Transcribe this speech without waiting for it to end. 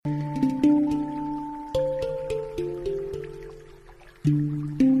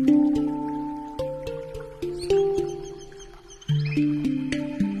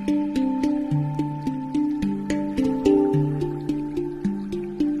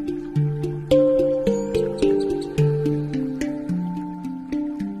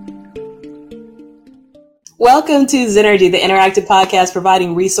Welcome to Zenergy, the interactive podcast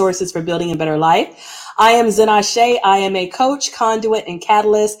providing resources for building a better life. I am Zen Ashe. I am a coach, conduit, and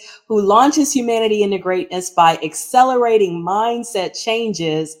catalyst who launches humanity into greatness by accelerating mindset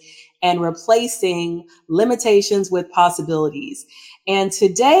changes and replacing limitations with possibilities. And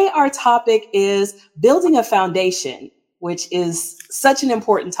today our topic is building a foundation, which is such an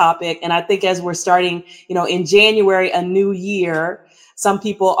important topic. And I think as we're starting, in January, a new year, some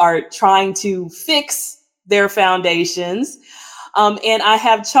people are trying to fix their foundations. And I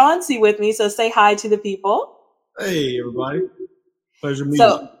have Chauncey with me. So say hi to the people. Hey, everybody. Pleasure meeting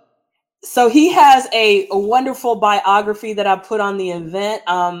you. So he has a wonderful biography that I put on the event,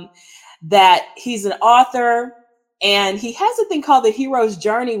 that he's an author, and he has a thing called The Hero's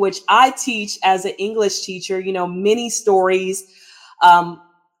Journey, which I teach as an English teacher, many stories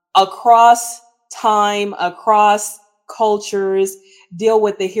across time, across cultures, deal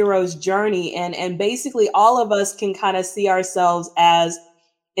with the hero's journey. And basically all of us can kind of see ourselves as,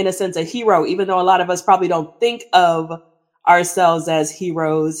 in a sense, a hero, even though a lot of us probably don't think of ourselves as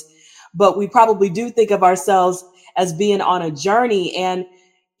heroes, but we probably do think of ourselves as being on a journey. And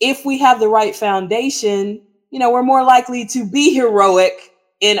if we have the right foundation, we're more likely to be heroic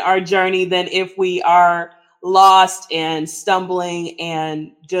in our journey than if we are lost and stumbling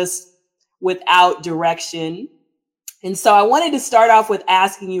and just without direction. And so I wanted to start off with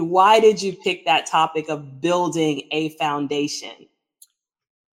asking you, why did you pick that topic of building a foundation?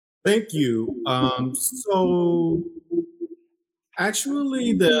 Thank you. So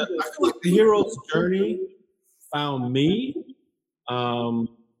actually, I feel like the hero's journey found me.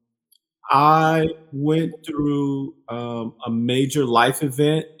 I went through a major life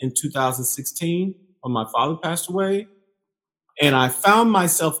event in 2016 when my father passed away. And I found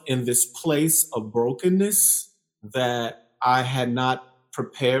myself in this place of brokenness that I had not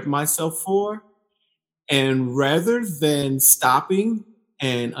prepared myself for. And rather than stopping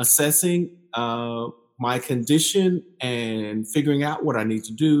and assessing my condition and figuring out what I need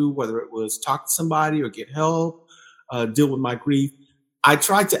to do, whether it was talk to somebody or get help, deal with my grief, I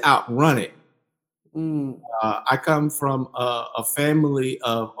tried to outrun it. I come from a family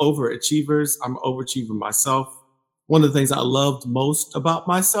of overachievers. I'm an overachiever myself. One of the things I loved most about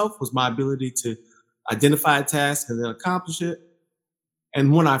myself was my ability to identify a task and then accomplish it.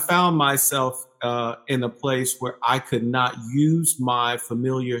 And when I found myself in a place where I could not use my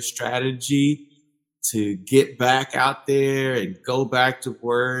familiar strategy to get back out there and go back to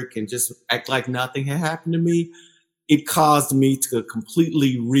work and just act like nothing had happened to me, it caused me to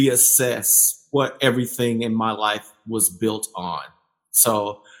completely reassess what everything in my life was built on.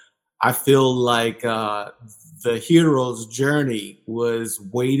 So I feel like the hero's journey was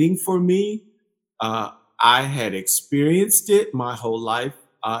waiting for me. I had experienced it my whole life.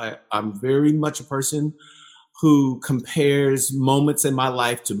 I'm very much a person who compares moments in my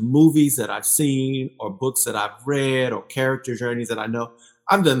life to movies that I've seen or books that I've read or character journeys that I know.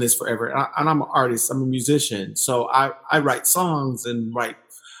 I've done this forever, and I'm an artist. I'm a musician. So I write songs and write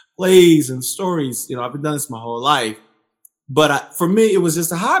plays and stories. I've been doing this my whole life. But for me, it was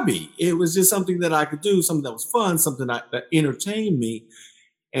just a hobby. It was just something that I could do, something that was fun, something that entertained me.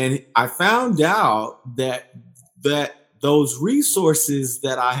 And I found out that those resources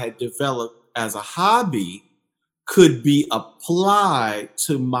that I had developed as a hobby could be applied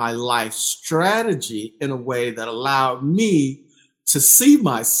to my life strategy in a way that allowed me to see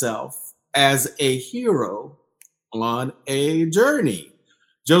myself as a hero on a journey.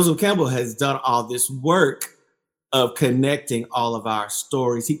 Joseph Campbell has done all this work of connecting all of our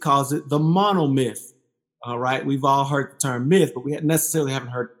stories. He calls it the monomyth. All right. We've all heard the term myth, but we necessarily haven't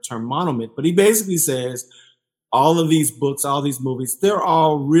heard the term monomyth. But he basically says all of these books, all these movies, they're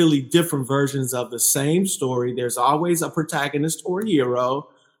all really different versions of the same story. There's always a protagonist or a hero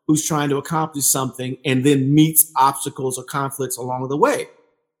who's trying to accomplish something and then meets obstacles or conflicts along the way.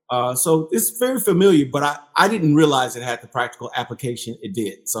 So it's very familiar, but I didn't realize it had the practical application it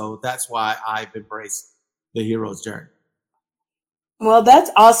did. So that's why I've embraced the hero's journey. Well, that's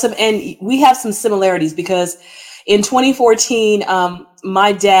awesome. And we have some similarities because in 2014,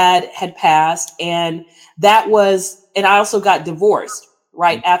 my dad had passed, and and I also got divorced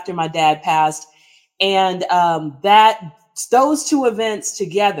right after my dad passed. And those two events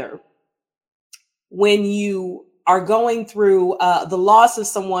together, when you are going through the loss of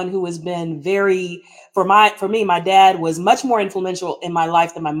someone who has been for me, my dad was much more influential in my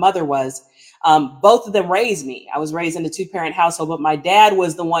life than my mother was. Both of them raised me. I was raised in a 2-parent household, but my dad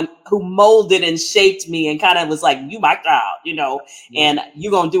was the one who molded and shaped me and kind of was like, you my child, and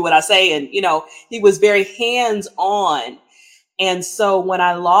you gonna do what I say. And, he was very hands-on. And so when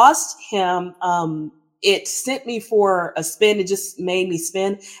I lost him, it sent me for a spin. It just made me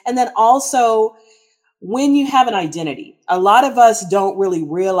spin. And then also, when you have an identity, a lot of us don't really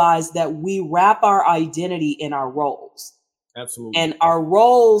realize that we wrap our identity in our roles. Absolutely. And our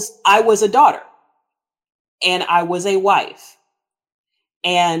roles, I was a daughter, and I was a wife,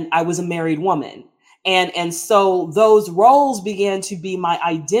 and I was a married woman. And so those roles began to be my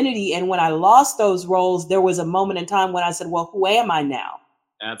identity. And when I lost those roles, there was a moment in time when I said, well, who am I now?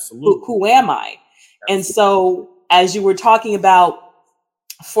 Absolutely. Who am I? Absolutely. And so, as you were talking about,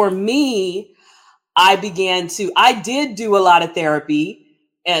 for me, I did do a lot of therapy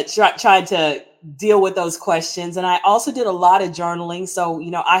and tried to deal with those questions. And I also did a lot of journaling. So,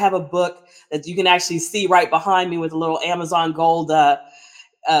 I have a book that you can actually see right behind me with a little Amazon Gold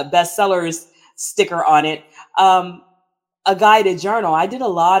bestsellers sticker on it. A guided journal. I did a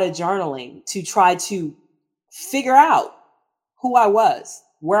lot of journaling to try to figure out who I was,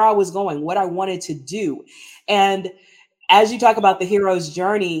 where I was going, what I wanted to do. And as you talk about the hero's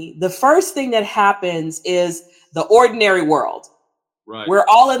journey, the first thing that happens is the ordinary world. Right. We're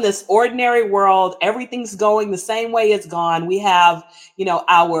all in this ordinary world. Everything's going the same way it's gone. We have,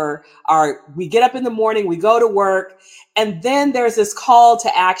 we get up in the morning, we go to work, and then there's this call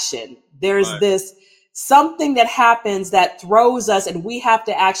to action. There's this something that happens that throws us, and we have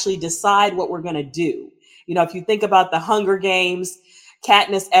to actually decide what we're going to do. If you think about the Hunger Games,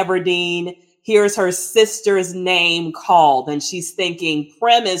 Katniss Everdeen hears her sister's name called, and she's thinking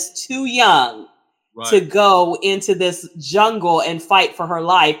Prim is too young to go into this jungle and fight for her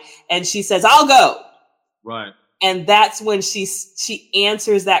life. And she says, I'll go. Right. And that's when she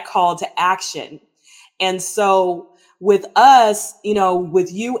answers that call to action. And so with us,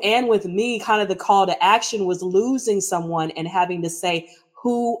 with you and with me, kind of the call to action was losing someone and having to say,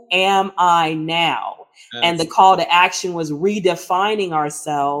 who am I now? Absolutely. And the call to action was redefining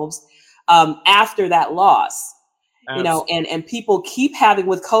ourselves after that loss. Absolutely. And people keep having,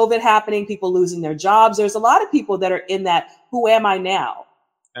 with COVID happening, people losing their jobs. There's a lot of people that are in that, who am I now?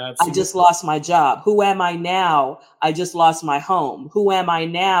 Absolutely. I just lost my job. Who am I now? I just lost my home. Who am I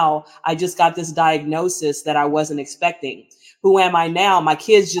now? I just got this diagnosis that I wasn't expecting. Who am I now? My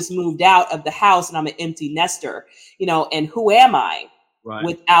kids just moved out of the house and I'm an empty nester, and who am I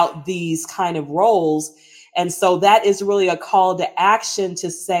without these kind of roles? And so that is really a call to action to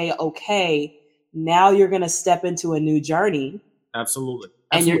say, okay, now you're going to step into a new journey. Absolutely.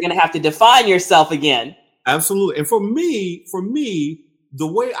 And you're going to have to define yourself again. Absolutely. And for me, the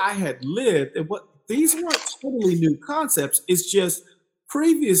way I had lived, and these weren't totally new concepts. It's just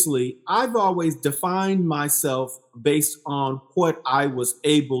previously I've always defined myself based on what I was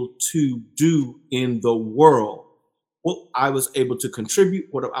able to do in the world, what I was able to contribute,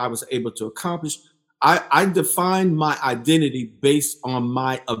 what I was able to accomplish. I defined my identity based on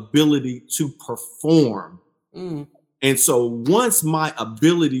my ability to perform. Mm. And so once my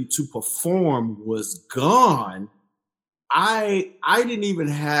ability to perform was gone, I didn't even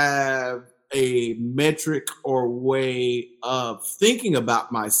have a metric or way of thinking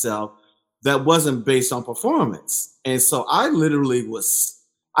about myself that wasn't based on performance. And so I literally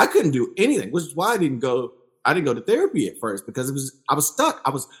I couldn't do anything, which is why I didn't go to therapy at first, because I was stuck. I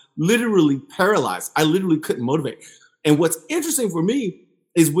was literally paralyzed. I literally couldn't motivate. And what's interesting for me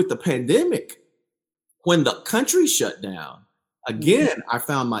is with the pandemic, when the country shut down, again, I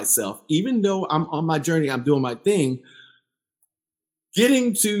found myself, even though I'm on my journey, I'm doing my thing,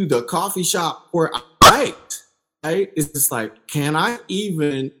 getting to the coffee shop where I write, right? It's just like, can I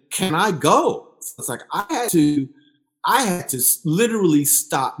go? It's like I had to literally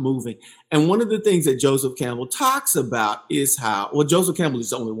stop moving. And one of the things that Joseph Campbell talks about is Joseph Campbell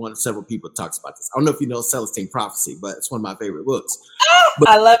is the only one of several people that talks about this. I don't know if you know Celestine Prophecy, but it's one of my favorite books.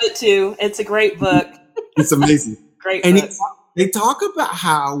 I love it too. It's a great book. It's amazing. Great book. And they talk about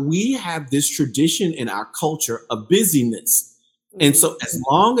how we have this tradition in our culture of busyness. And so as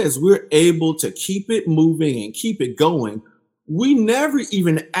long as we're able to keep it moving and keep it going, we never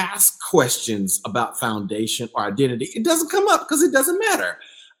even ask questions about foundation or identity. It doesn't come up because it doesn't matter.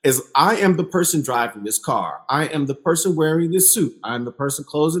 As I am the person driving this car, I am the person wearing this suit, I'm the person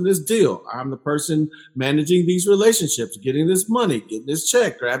closing this deal, I'm the person managing these relationships, getting this money, getting this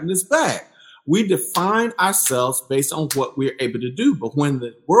check, grabbing this bag. We define ourselves based on what we're able to do. But when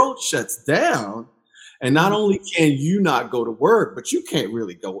the world shuts down, and not only can you not go to work, but you can't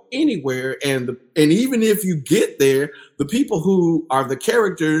really go anywhere. And even if you get there, the people who are the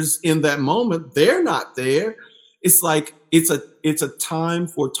characters in that moment, they're not there. It's like it's a time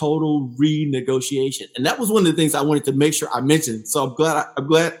for total renegotiation. And that was one of the things I wanted to make sure I mentioned. So I'm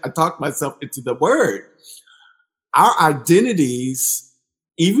glad I talked myself into the word. Our identities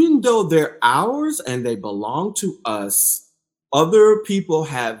even though they're ours and they belong to us, other people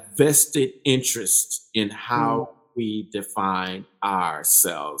have vested interest in Mm. how we define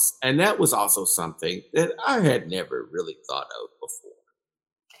ourselves. And that was also something that I had never really thought of before.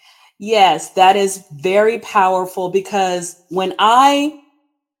 Yes, that is very powerful because when I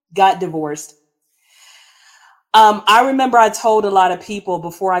got divorced, I remember I told a lot of people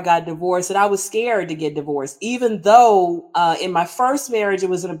before I got divorced that I was scared to get divorced, even though in my first marriage, it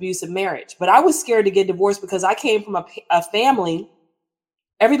was an abusive marriage. But I was scared to get divorced because I came from a family,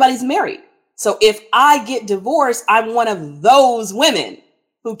 everybody's married. So if I get divorced, I'm one of those women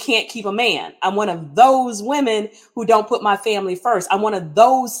who can't keep a man. I'm one of those women who don't put my family first. I'm one of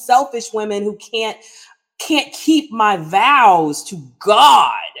those selfish women who can't keep my vows to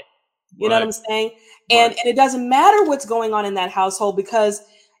God. You know what Right, I'm saying? right, And it doesn't matter what's going on in that household because,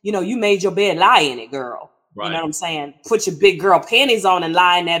 you made your bed, lie in it, girl. You know right, what I'm saying? Put your big girl panties on and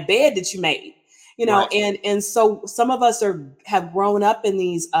lie in that bed that you made. right. And so some of us have grown up in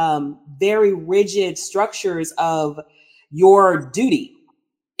these very rigid structures of your duty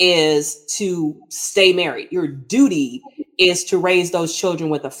is to stay married. Your duty is to raise those children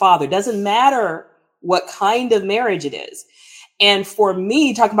with a father. Doesn't matter what kind of marriage it is. And for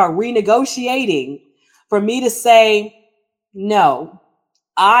me, talking about renegotiating, for me to say, no,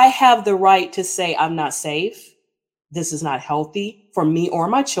 I have the right to say, I'm not safe. This is not healthy for me or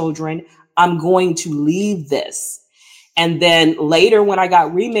my children. I'm going to leave this. And then later, when I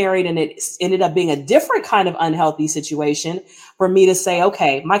got remarried and it ended up being a different kind of unhealthy situation, for me to say,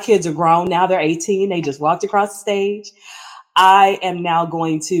 okay, my kids are grown. Now they're 18. They just walked across the stage. I am now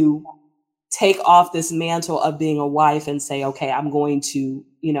going to take off this mantle of being a wife and say, okay, I'm going to,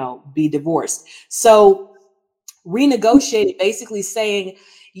 be divorced. So renegotiating, basically saying,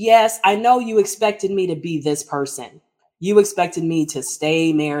 yes, I know you expected me to be this person. You expected me to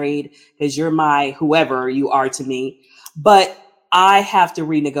stay married because you're my whoever you are to me. But I have to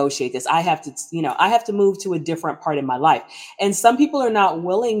renegotiate this. I have to move to a different part in my life. And some people are not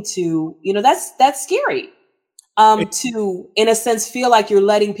willing to, that's scary. To, in a sense, feel like you're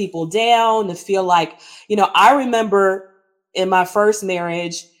letting people down, to feel like, I remember in my first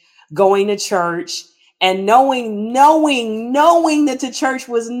marriage going to church and knowing that the church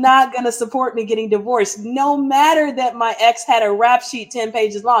was not going to support me getting divorced, no matter that my ex had a rap sheet 10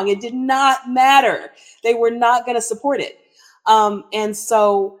 pages long. It did not matter. They were not going to support it. And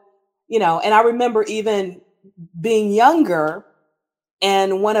so, and I remember even being younger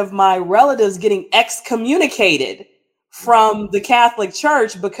and one of my relatives getting excommunicated from the Catholic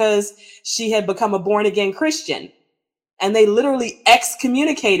Church because she had become a born again Christian. And they literally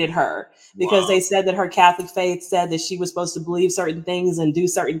excommunicated her because Wow. they said that her Catholic faith said that she was supposed to believe certain things and do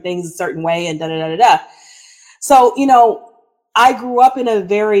certain things a certain way and da da da da da. So, I grew up in a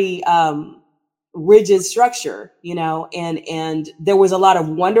very rigid structure, and there was a lot of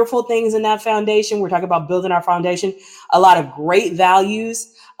wonderful things in that foundation. We're talking about building our foundation, a lot of great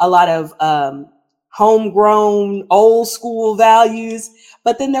values, a lot of homegrown, old school values.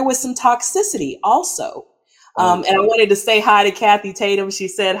 But then there was some toxicity also. And I wanted to say hi to Kathy Tatum. She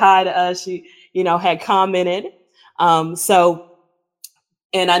said hi to us. She, had commented.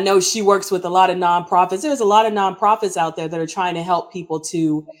 And I know she works with a lot of nonprofits. There's a lot of nonprofits out there that are trying to help people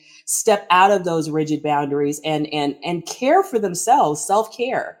to step out of those rigid boundaries and care for themselves,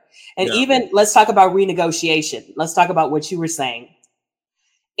 self-care. And Yeah. even let's talk about renegotiation. Let's talk about what you were saying.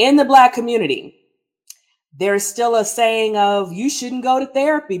 In the Black community, there's still a saying of you shouldn't go to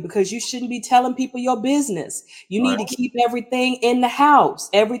therapy because you shouldn't be telling people your business. You need Right. to keep everything in the house.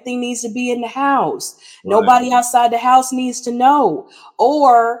 Everything needs to be in the house. Right. Nobody outside the house needs to know.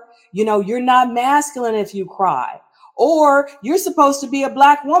 Or, you're not masculine if you cry. Or you're supposed to be a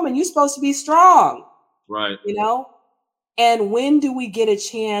Black woman. You're supposed to be strong. Right. And when do we get a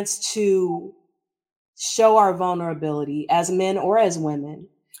chance to show our vulnerability as men or as women?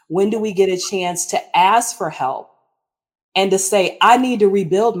 When do we get a chance to ask for help and to say, I need to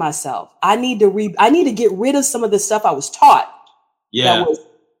rebuild myself. I need to get rid of some of the stuff I was taught that was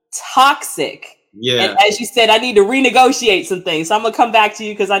toxic. Yeah. And as you said, I need to renegotiate some things. So I'm going to come back to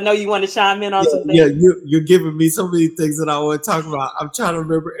you because I know you want to chime in on some things. Yeah, you're giving me so many things that I want to talk about. I'm trying to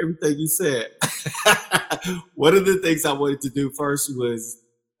remember everything you said. One of the things I wanted to do first was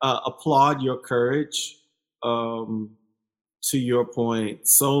applaud your courage. To your point,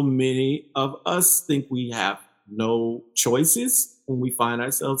 so many of us think we have no choices when we find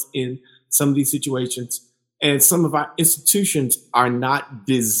ourselves in some of these situations. And some of our institutions are not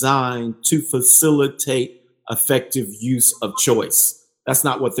designed to facilitate effective use of choice. That's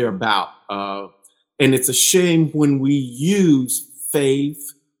not what they're about. And it's a shame when we use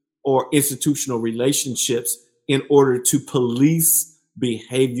faith or institutional relationships in order to police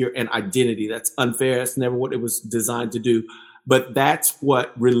behavior and identity. That's unfair. That's never what it was designed to do. But that's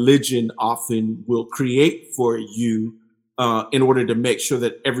what religion often will create for you in order to make sure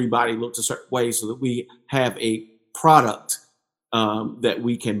that everybody looks a certain way, so that we have a product that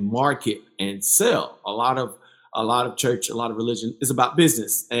we can market and sell. A lot of church, a lot of religion is about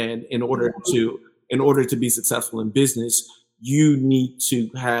business, and in order to be successful in business, you need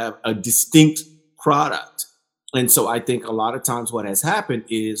to have a distinct product. And so I think a lot of times what has happened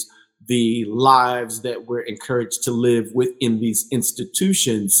is the lives that we're encouraged to live within these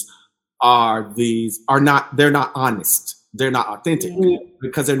institutions they're not honest. They're not authentic,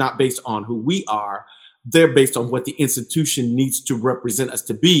 because they're not based on who we are. They're based on what the institution needs to represent us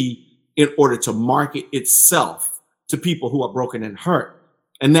to be in order to market itself to people who are broken and hurt.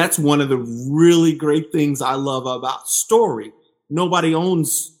 And that's one of the really great things I love about Story. Nobody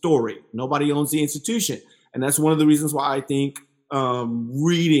owns Story. Nobody owns the institution. And that's one of the reasons why I think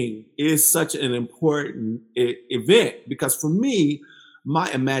reading is such an important event, because for me,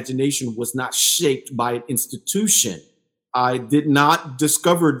 my imagination was not shaped by an institution. I did not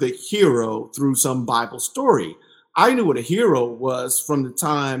discover the hero through some Bible story. I knew what a hero was from the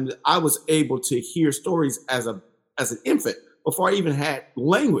time that I was able to hear stories as an infant, before I even had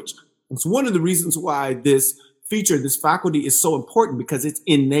language. It's one of the reasons why this faculty is so important, because it's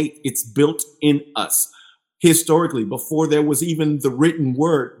innate, it's built in us. Historically, before there was even the written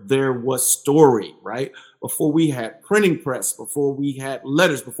word, there was story, right? Before we had printing press, before we had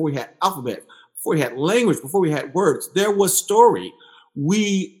letters, before we had alphabet, before we had language, before we had words, there was story.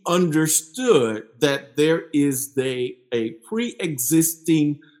 We understood that there is a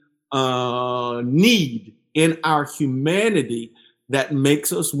pre-existing need in our humanity that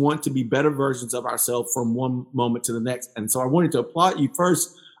makes us want to be better versions of ourselves from one moment to the next. And so I wanted to applaud you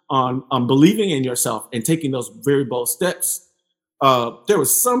first on believing in yourself and taking those very bold steps. There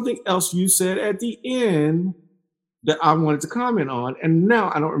was something else you said at the end that I wanted to comment on, and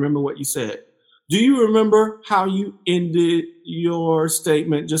now I don't remember what you said. Do you remember how you ended your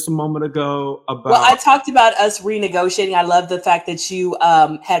statement just a moment ago about? Well, I talked about us renegotiating. I love the fact that you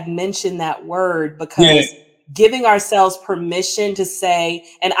had mentioned that word, because giving ourselves permission to say,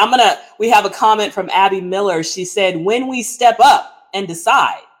 and we have a comment from Abby Miller. She said, when we step up and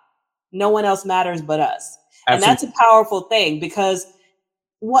decide, no one else matters but us. Absolutely. And that's a powerful thing, because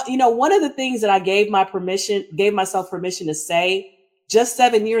one of the things that I gave myself permission to say just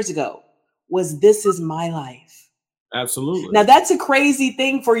 7 years ago was, this is my life. Absolutely. Now that's a crazy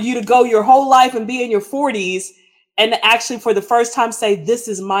thing for you to go your whole life and be in your 40s and actually for the first time say, this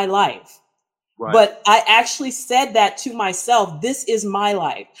is my life. Right. But I actually said that to myself, this is my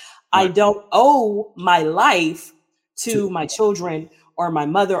life. Right. I don't owe my life to my children or my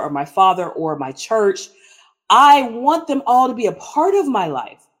mother or my father or my church. I want them all to be a part of my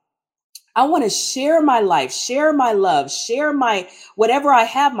life. I want to share my life, share my love, share my whatever I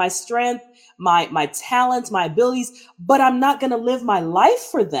have, my strength, my talents, my abilities, but I'm not going to live my life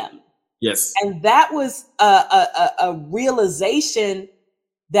for them. Yes. And that was a realization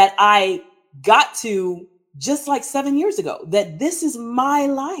that I got to just like 7 years ago, that this is my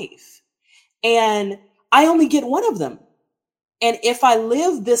life and I only get one of them. And if I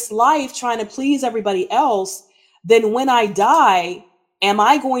live this life trying to please everybody else, then when I die, am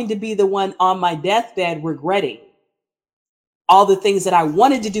I going to be the one on my deathbed regretting all the things that I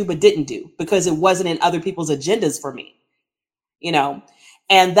wanted to do but didn't do because it wasn't in other people's agendas for me?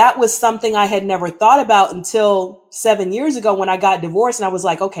 And that was something I had never thought about until 7 years ago when I got divorced. And I was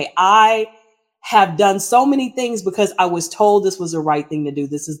like, okay, I have done so many things because I was told this was the right thing to do.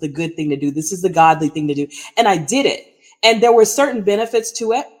 This is the good thing to do. This is the godly thing to do. And I did it. And there were certain benefits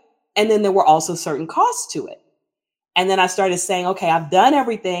to it. And then there were also certain costs to it. And then I started saying, okay, I've done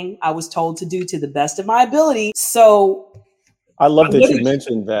everything I was told to do to the best of my ability. So I love that you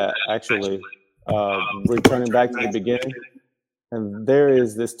mentioned that, actually, returning back to the beginning. And there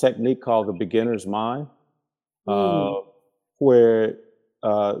is this technique called the beginner's mind, where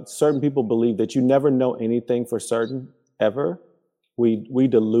certain people believe that you never know anything for certain, ever. We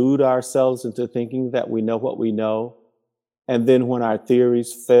delude ourselves into thinking that we know what we know. And then when our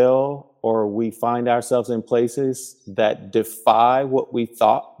theories fail, or we find ourselves in places that defy what we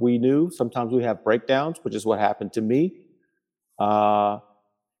thought we knew, sometimes we have breakdowns, which is what happened to me. But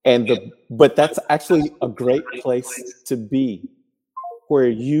that's actually a great place to be, where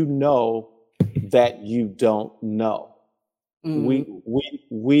you know that you don't know.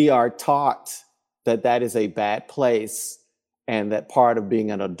 We are taught that is a bad place, and that part of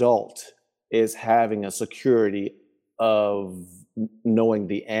being an adult is having a security of knowing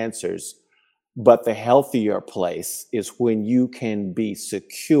the answers. But the healthier place is when you can be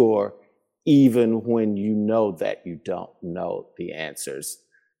secure even when you know that you don't know the answers.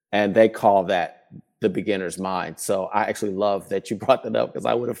 And they call that the beginner's mind. So I actually love that you brought that up, because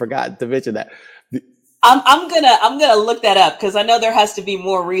I would have forgotten to mention that. I'm gonna look that up, because I know there has to be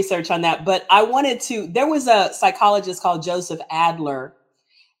more research on that. But I wanted to. There was a psychologist called Joseph Adler,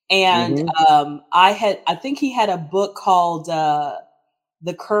 and Mm-hmm. I think he had a book called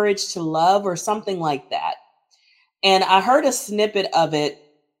The Courage to Love or something like that. And I heard a snippet of it,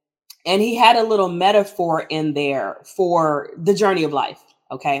 and he had a little metaphor in there for the journey of life.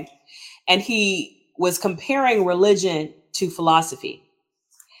 Okay, and he was comparing religion to philosophy,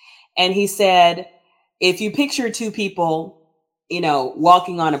 and he said, if you picture two people,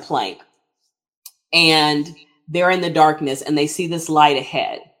 walking on a plank, and they're in the darkness and they see this light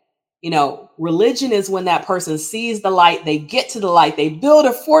ahead. Religion is when that person sees the light, they get to the light, they build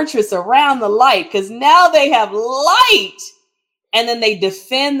a fortress around the light because now they have light. And then they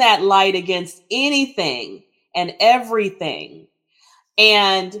defend that light against anything and everything.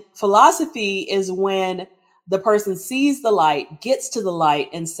 And philosophy is when the person sees the light, gets to the light,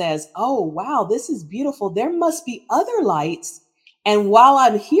 and says, oh, wow, this is beautiful. There must be other lights. And while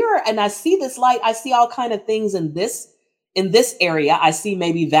I'm here and I see this light, I see all kind of things in this area. I see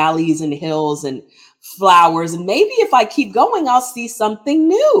maybe valleys and hills and flowers. And maybe if I keep going, I'll see something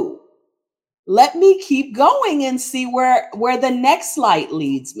new. Let me keep going and see where the next light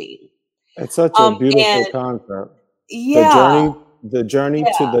leads me. It's such a beautiful And concept. yeah. The journey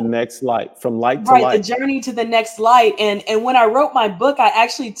to the next light, from light to Right, the light. journey to the next light. And when I wrote my book, I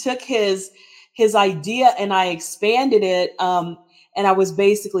actually took his idea and I expanded it. And I was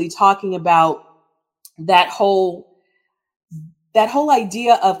basically talking about that whole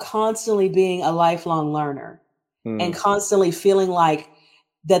idea of constantly being a lifelong learner and constantly feeling like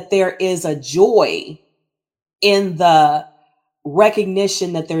that there is a joy in the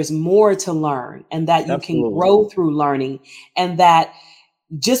recognition that there's more to learn, and that you can Absolutely. grow through learning, and that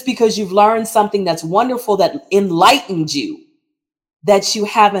just because you've learned something that's wonderful, that enlightened you, that you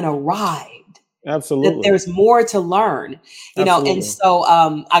haven't arrived, that Absolutely. there's more to learn, And Absolutely. so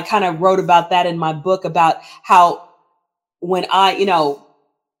I kind of wrote about that in my book, about how when I,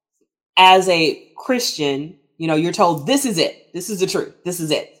 as a Christian, you're told this is it. This is the truth. This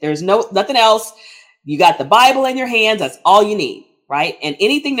is it. There's nothing else. You got the Bible in your hands. That's all you need, right? And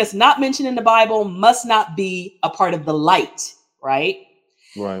anything that's not mentioned in the Bible must not be a part of the light, right?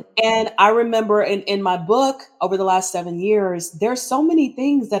 Right. And I remember in my book over the last 7 years, there's so many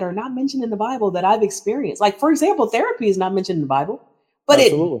things that are not mentioned in the Bible that I've experienced. Like, for example, therapy is not mentioned in the Bible, but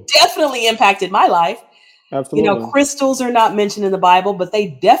Absolutely. it definitely impacted my life. Absolutely. Crystals are not mentioned in the Bible, but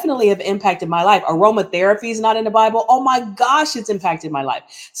they definitely have impacted my life. Aromatherapy is not in the Bible. Oh my gosh, it's impacted my life.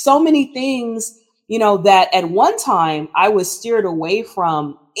 So many things, that at one time I was steered away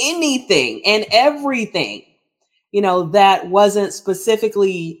from anything and everything, that wasn't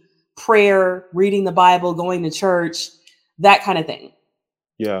specifically prayer, reading the Bible, going to church, that kind of thing.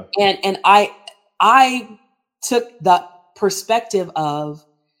 Yeah. And I took the perspective of,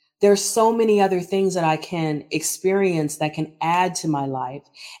 there's so many other things that I can experience that can add to my life.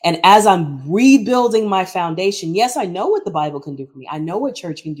 And as I'm rebuilding my foundation, yes, I know what the Bible can do for me. I know what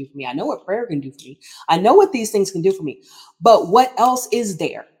church can do for me. I know what prayer can do for me. I know what these things can do for me. But what else is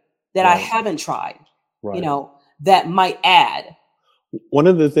there that I haven't tried, Right. that might add? One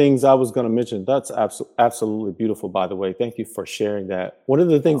of the things I was going to mention, that's absolutely beautiful, by the way. Thank you for sharing that. One of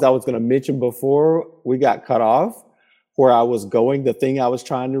the things I was going to mention before we got cut off, where I was going, the thing I was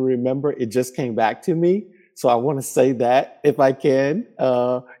trying to remember, it just came back to me. So I want to say that, if I can,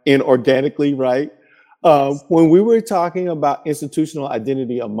 inorganically, right? When we were talking about institutional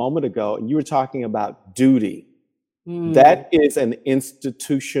identity a moment ago, and you were talking about duty, that is an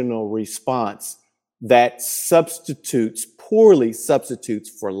institutional response that poorly substitutes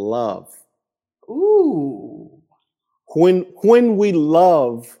for love. Ooh. When we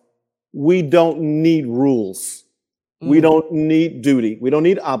love, we don't need rules. We don't need duty. We don't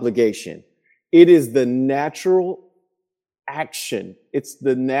need obligation. It is the natural action. It's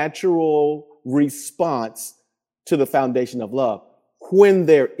the natural response to the foundation of love. When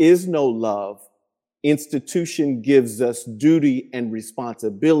there is no love, institution gives us duty and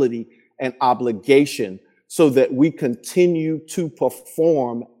responsibility and obligation so that we continue to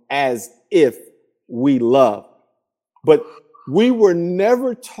perform as if we love. But we were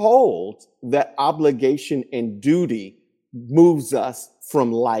never told that obligation and duty moves us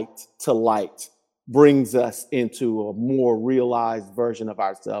from light to light, brings us into a more realized version of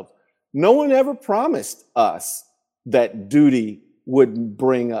ourselves. No one ever promised us that duty would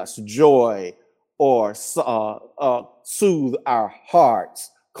bring us joy or soothe our hearts,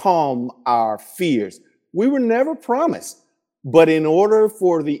 calm our fears. We were never promised. But in order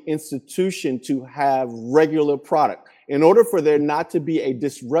for the institution to have regular product, in order for there not to be a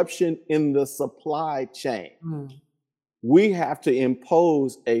disruption in the supply chain, we have to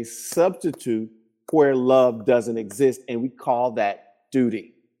impose a substitute where love doesn't exist, and we call that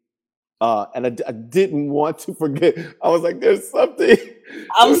duty. And I didn't want to forget. I was like, there's something.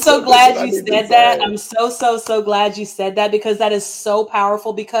 I'm so glad you said that. I'm so glad you said that, because that is so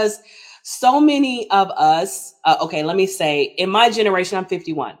powerful, because so many of us, okay, let me say, in my generation, I'm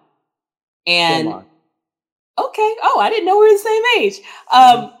 51. And okay, oh, I didn't know we were the same age.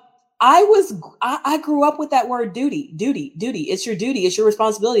 I grew up with that word duty. It's your duty. It's your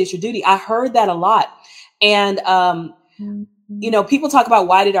responsibility. It's your duty. I heard that a lot. And, you know, people talk about,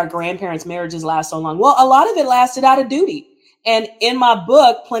 why did our grandparents' marriages last so long? Well, a lot of it lasted out of duty. And in my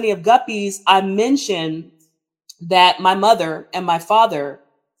book, Plenty of Guppies, I mentioned that my mother and my father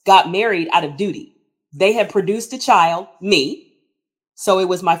got married out of duty. They had produced a child, me. So it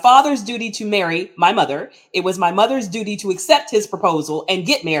was my father's duty to marry my mother. It was my mother's duty to accept his proposal and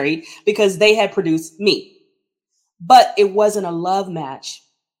get married, because they had produced me. But it wasn't a love match.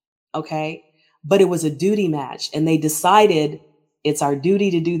 Okay. But it was a duty match. And they decided, it's our duty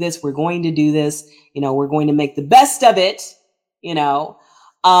to do this. We're going to do this. You know, we're going to make the best of it, you know.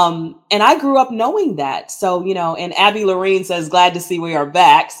 And I grew up knowing that. So, you know, and Abby Lorene says, glad to see we are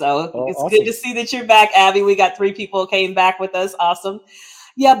back. So it's awesome. Good to see that you're back, Abby. We got 3 people came back with us. Awesome.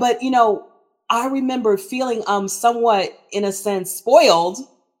 Yeah. But, you know, I remember feeling somewhat, in a sense, spoiled,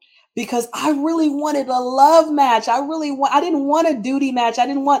 because I really wanted a love match. I didn't want a duty match. I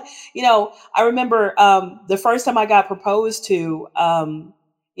didn't want, you know, I remember the first time I got proposed to,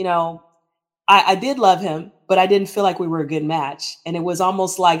 you know, I did love him, but I didn't feel like we were a good match. And it was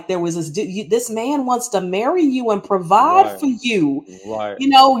almost like there was this man wants to marry you and provide for you. Right. You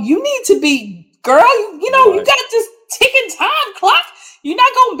know, you need to be, girl, you know, you got this ticking time clock. You're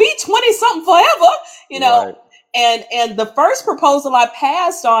not going to be 20 something forever, you know. Right. And the first proposal I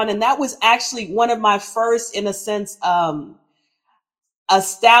passed on, and that was actually one of my first, in a sense,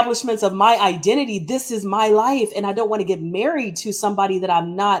 establishments of my identity. This is my life. And I don't want to get married to somebody that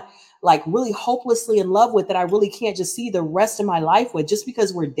I'm not like really hopelessly in love with, that I really can't just see the rest of my life with. Just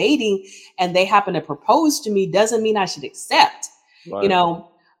because we're dating and they happen to propose to me doesn't mean I should accept, you know?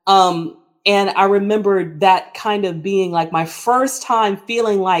 And I remember that kind of being like my first time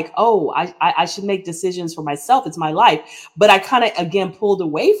feeling like, oh, I should make decisions for myself. It's my life. But I kind of, again, pulled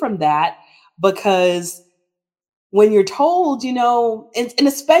away from that, because when you're told, you know, and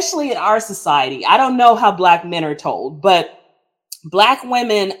especially in our society, I don't know how Black men are told, but Black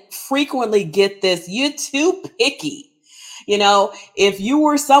women frequently get this, you're too picky. You know, if you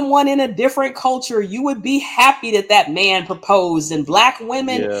were someone in a different culture, you would be happy that that man proposed. And Black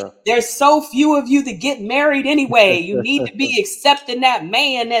women, there's so few of you that get married anyway. You need to be accepting that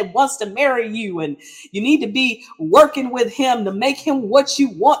man that wants to marry you. And you need to be working with him to make him what you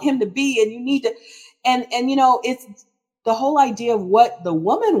want him to be. And you need to, and you know, it's the whole idea of what the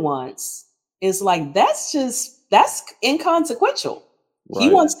woman wants is like, that's inconsequential. Right. He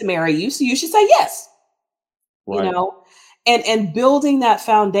wants to marry you, so you should say yes. Right. You know? And building that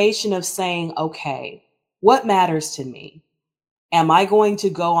foundation of saying, okay, what matters to me? Am I going to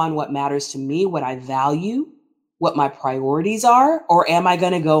go on what matters to me, what I value, what my priorities are? Or am I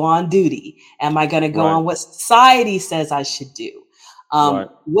going to go on duty? Am I going to go on what society says I should do?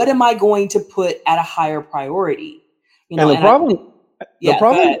 What am I going to put at a higher priority? You know, and the problem,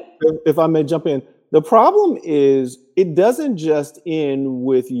 if I may jump in, the problem is it doesn't just end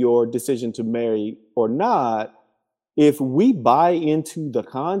with your decision to marry or not. If we buy into the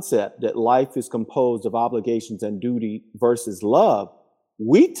concept that life is composed of obligations and duty versus love,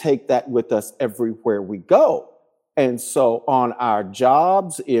 we take that with us everywhere we go. And so on our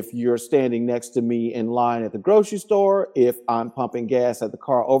jobs, if you're standing next to me in line at the grocery store, if I'm pumping gas at the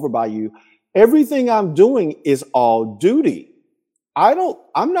car over by you, everything I'm doing is all duty.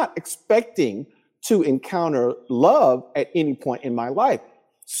 I'm not expecting to encounter love at any point in my life.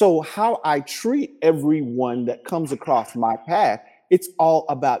 So how I treat everyone that comes across my path, it's all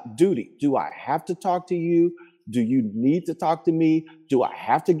about duty. Do I have to talk to you? Do you need to talk to me? Do I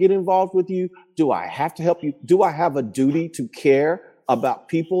have to get involved with you? Do I have to help you? Do I have a duty to care about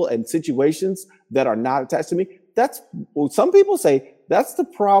people and situations that are not attached to me? That's what some people say. That's the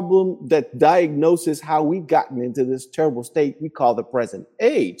problem that diagnoses how we've gotten into this terrible state we call the present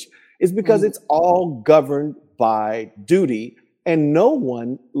age, is because it's all governed by duty. And no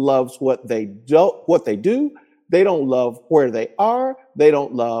one loves what they do. They don't love where they are. They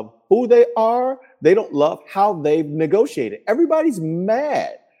don't love who they are. They don't love how they've negotiated. Everybody's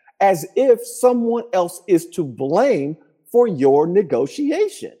mad as if someone else is to blame for your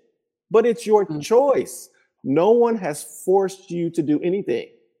negotiation. But it's your choice. No one has forced you to do anything.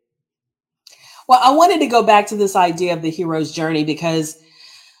 Well, I wanted to go back to this idea of the hero's journey, because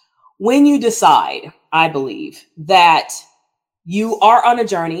when you decide, I believe, that you are on a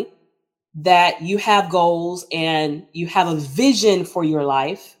journey, that you have goals and you have a vision for your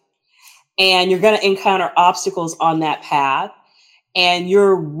life, and you're going to encounter obstacles on that path, and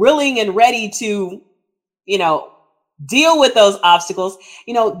you're willing and ready to, deal with those obstacles.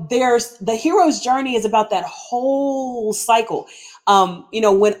 There's the hero's journey is about that whole cycle.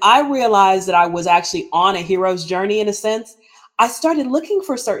 When I realized that I was actually on a hero's journey, in a sense, I started looking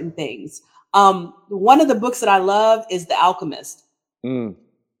for certain things. One of the books that I love is The Alchemist. Mm.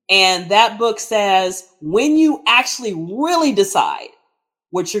 And that book says, when you actually really decide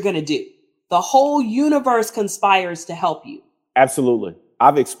what you're going to do, the whole universe conspires to help you. Absolutely.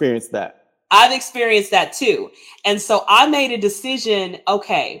 I've experienced that. I've experienced that too. And so I made a decision.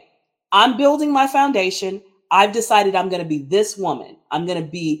 Okay, I'm building my foundation. I've decided I'm going to be this woman. I'm going to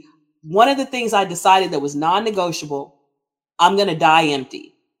be one of the things I decided that was non-negotiable. I'm going to die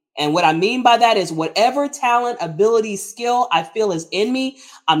empty. And what I mean by that is whatever talent, ability, skill I feel is in me,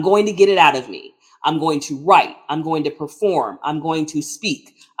 I'm going to get it out of me. I'm going to write. I'm going to perform. I'm going to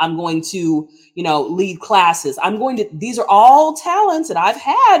speak. I'm going to, lead classes. These are all talents that I've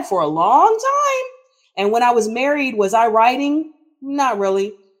had for a long time. And when I was married, was I writing? Not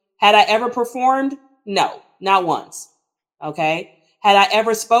really. Had I ever performed? No, not once. Okay. Had I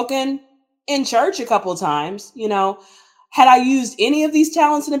ever spoken in church a couple of times? Had I used any of these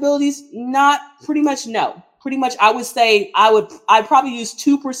talents and abilities? Pretty much no. Pretty much I would say I probably used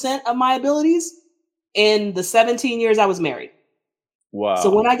 2% of my abilities in the 17 years I was married. Wow.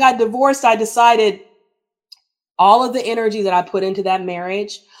 So when I got divorced, I decided all of the energy that I put into that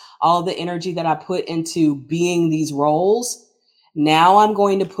marriage, all of the energy that I put into being these roles, now I'm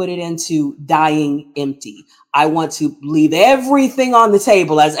going to put it into dying empty. I want to leave everything on the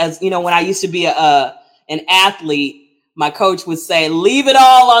table. As when I used to be an athlete, my coach would say, leave it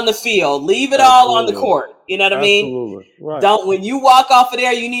all on the field, leave it all on the court. You know what I mean? Absolutely. Right. When you walk off of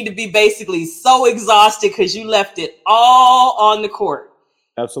there, you need to be basically so exhausted because you left it all on the court.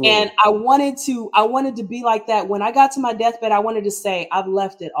 Absolutely. And I wanted to be like that. When I got to my deathbed, I wanted to say, I've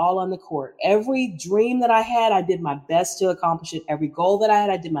left it all on the court. Every dream that I had, I did my best to accomplish it. Every goal that I had,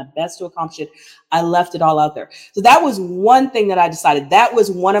 I did my best to accomplish it. I left it all out there. So that was one thing that I decided. That was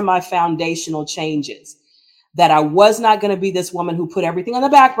one of my foundational changes, that I was not going to be this woman who put everything on the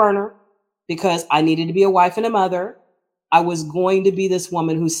back burner because I needed to be a wife and a mother. I was going to be this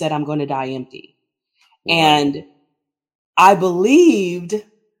woman who said, I'm going to die empty. Wow. And I believed,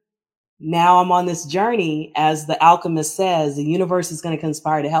 now I'm on this journey, as the alchemist says, the universe is going to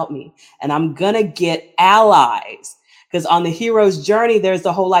conspire to help me, and I'm going to get allies. Because on the hero's journey, there's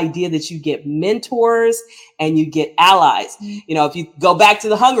the whole idea that you get mentors and you get allies. If you go back to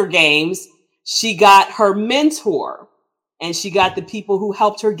the Hunger Games, she got her mentor, and she got the people who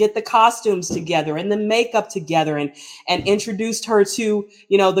helped her get the costumes together and the makeup together and introduced her to,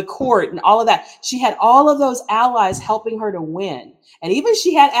 the court and all of that. She had all of those allies helping her to win. And even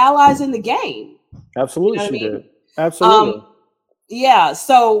she had allies in the game. Absolutely, she did. Absolutely. Yeah.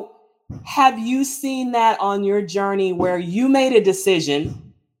 So have you seen that on your journey where you made a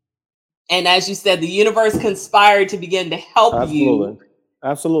decision, and as you said, the universe conspired to begin to help you?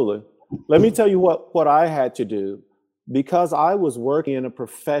 Absolutely. Let me tell you what I had to do. Because I was working in a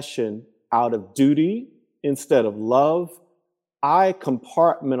profession out of duty instead of love, I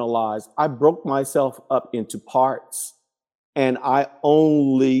compartmentalized. I broke myself up into parts, and I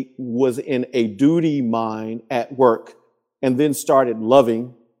only was in a duty mind at work, and then started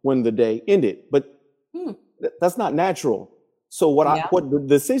loving when the day ended. But that's not natural. So what the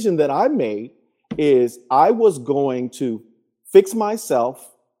decision that I made is I was going to fix myself,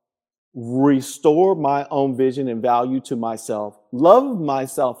 restore my own vision and value to myself, love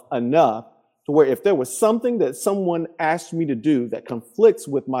myself enough to where if there was something that someone asked me to do that conflicts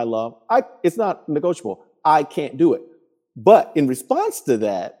with my love, it's not negotiable. I can't do it. But in response to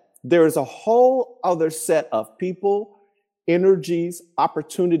that, there is a whole other set of people, energies,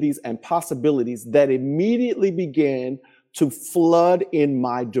 opportunities, and possibilities that immediately began to flood in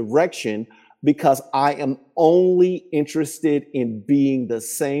my direction, because I am only interested in being the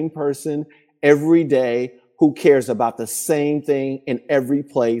same person every day, who cares about the same thing in every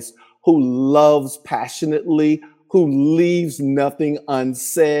place, who loves passionately, who leaves nothing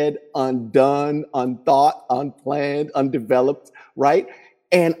unsaid, undone, unthought, unplanned, undeveloped, right?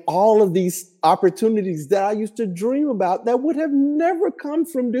 And all of these opportunities that I used to dream about that would have never come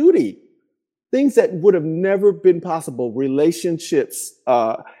from duty, things that would have never been possible, relationships,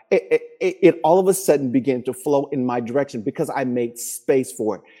 it all of a sudden began to flow in my direction because I made space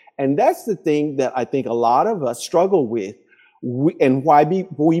for it. And that's the thing that I think a lot of us struggle with, and why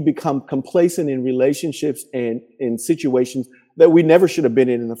we become complacent in relationships and in situations that we never should have been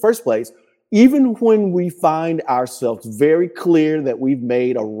in the first place. Even when we find ourselves very clear that we've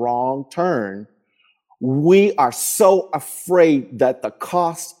made a wrong turn, we are so afraid that the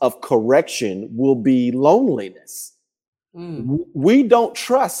cost of correction will be loneliness. We don't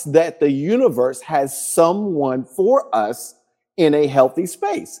trust that the universe has someone for us in a healthy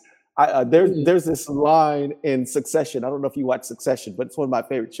space. There's this line in Succession. I don't know if you watch Succession, but it's one of my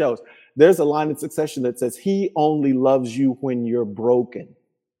favorite shows. There's a line in Succession that says, "He only loves you when you're broken."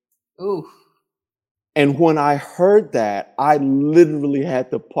 Ooh. And when I heard that, I literally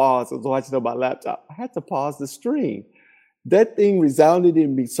had to pause. I was watching on my laptop. I had to pause the stream. That thing resounded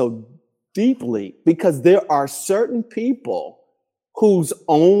in me so deeply because there are certain people whose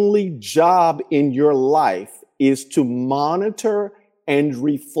only job in your life is to monitor and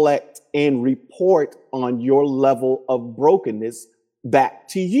reflect and report on your level of brokenness back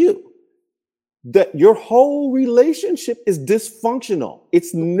to you. That your whole relationship is dysfunctional.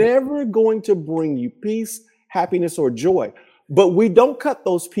 It's never going to bring you peace, happiness, or joy. But we don't cut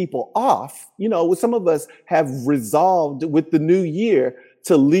those people off. You know, some of us have resolved with the new year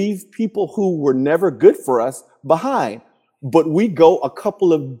to leave people who were never good for us behind. But we go a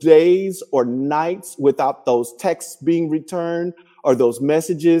couple of days or nights without those texts being returned or those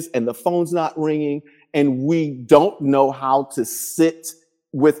messages and the phone's not ringing. And we don't know how to sit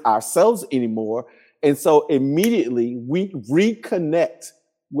with ourselves anymore. And so immediately we reconnect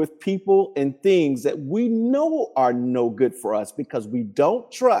with people and things that we know are no good for us because we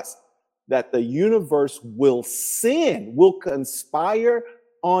don't trust that the universe will conspire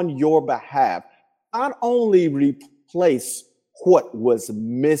on your behalf, not only replace what was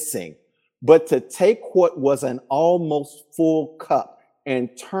missing, but to take what was an almost full cup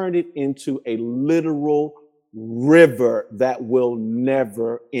and turn it into a literal river that will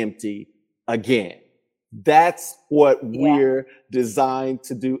never empty again. That's what we're designed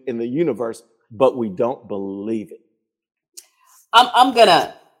to do in the universe, but we don't believe it. I'm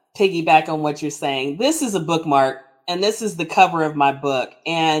gonna piggyback on what you're saying. This is a bookmark, and this is the cover of my book,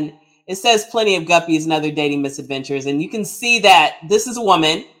 and it says "Plenty of Guppies and Other Dating Misadventures," and you can see that this is a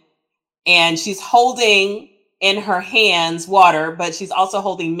woman, and she's holding in her hands water, but she's also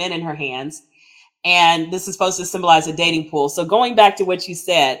holding men in her hands. And this is supposed to symbolize a dating pool. So going back to what you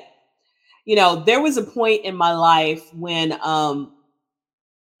said, you know, there was a point in my life when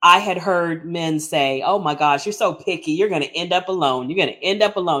I had heard men say, "Oh my gosh, you're so picky. You're going to end up alone. You're going to end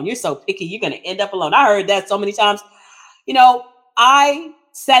up alone. You're so picky. You're going to end up alone." I heard that so many times. You know, I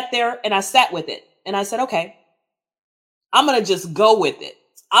sat there and I sat with it. And I said, okay, I'm going to just go with it.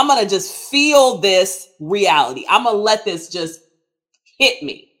 I'm going to just feel this reality. I'm going to let this just hit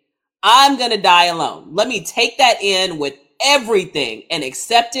me. I'm going to die alone. Let me take that in with everything and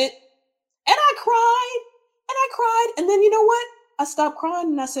accept it. And I cried and I cried. And then you know what? I stopped crying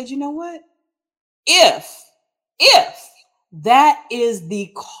and I said, you know what? If that is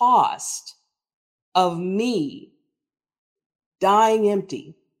the cost of me dying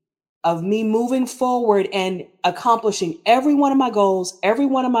empty, of me moving forward and accomplishing every one of my goals, every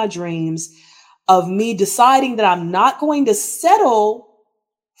one of my dreams, of me deciding that I'm not going to settle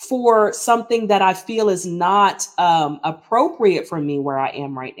for something that I feel is not appropriate for me where I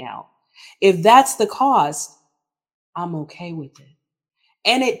am right now. If that's the cost, I'm okay with it.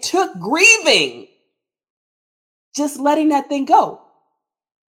 And it took grieving, just letting that thing go.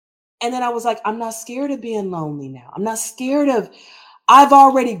 And then I was like, I'm not scared of being lonely now. I'm not scared of, I've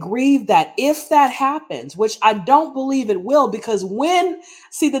already grieved that. If that happens, which I don't believe it will, because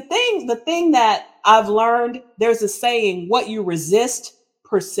the thing that I've learned, there's a saying, what you resist,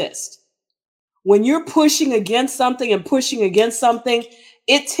 persist. When you're pushing against something,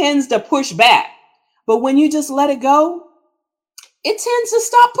 it tends to push back. But when you just let it go, it tends to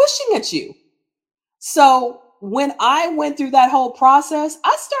stop pushing at you. So when I went through that whole process,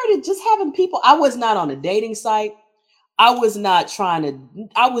 I started just having people. I was not on a dating site. I was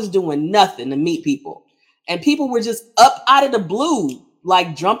doing nothing to meet people. And people were just up out of the blue,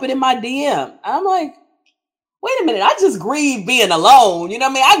 like jumping in my DM. I'm like, wait a minute, I just grieved being alone. You know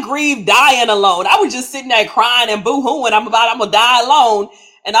what I mean? I grieved dying alone. I was just sitting there crying and boo-hooing. I'm gonna die alone.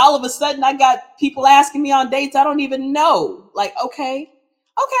 And all of a sudden I got people asking me on dates I don't even know. Like, okay,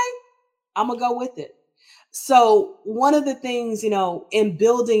 I'm gonna go with it. So one of the things, in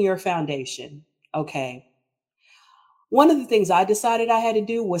building your foundation, okay, one of the things I decided I had to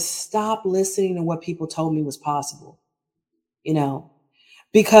do was stop listening to what people told me was possible, you know,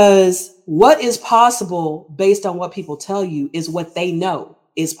 because what is possible based on what people tell you is what they know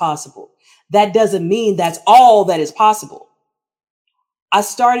is possible. That doesn't mean that's all that is possible. I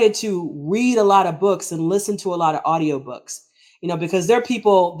started to read a lot of books and listen to a lot of audiobooks, because there are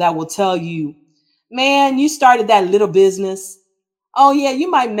people that will tell you, man, you started that little business. Oh yeah, you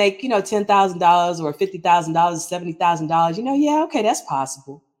might make, $10,000 or $50,000, $70,000. Yeah, okay, that's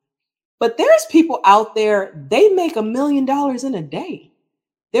possible. But there's people out there, they make $1 million in a day.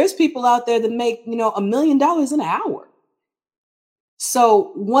 There's people out there that make, $1 million in an hour.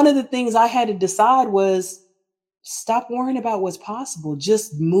 So one of the things I had to decide was stop worrying about what's possible.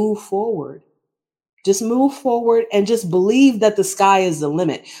 Just move forward. Just move forward and just believe that the sky is the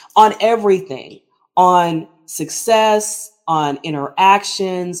limit on everything, on success, on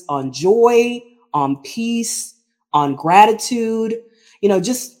interactions, on joy, on peace, on gratitude.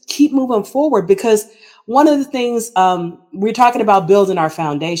 Just keep moving forward, because one of the things we're talking about building our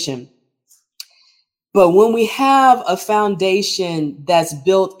foundation. But when we have a foundation that's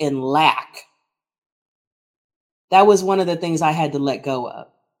built in lack, that was one of the things I had to let go of.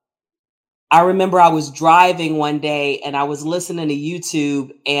 I remember I was driving one day and I was listening to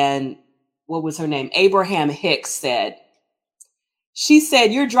YouTube, and what was her name? Abraham Hicks she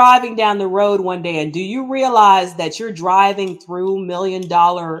said, you're driving down the road one day, and do you realize that you're driving through $1 million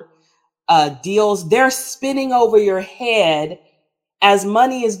deals? They're spinning over your head as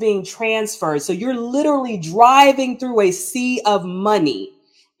money is being transferred. So you're literally driving through a sea of money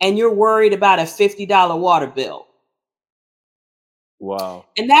and you're worried about a $50 water bill. Wow.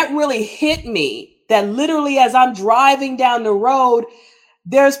 And that really hit me, that literally as I'm driving down the road,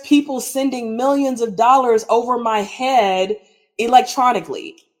 there's people sending millions of dollars over my head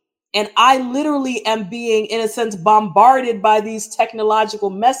electronically. And I literally am being, in a sense, bombarded by these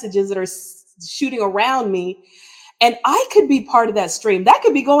technological messages that are shooting around me. And I could be part of that stream. That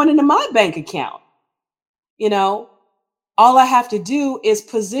could be going into my bank account. All I have to do is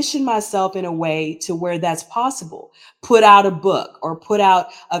position myself in a way to where that's possible. Put out a book or put out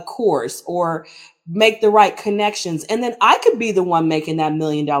a course or make the right connections. And then I could be the one making that $1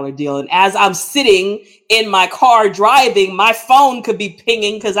 million deal. And as I'm sitting in my car driving, my phone could be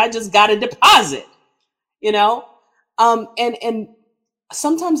pinging because I just got a deposit, and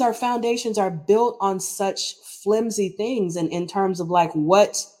sometimes our foundations are built on such flimsy things, and in terms of like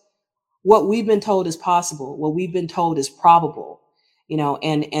what we've been told is possible, what we've been told is probable,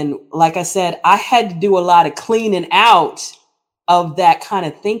 and like I said, I had to do a lot of cleaning out of that kind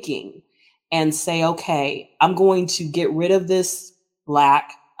of thinking and say, okay, I'm going to get rid of this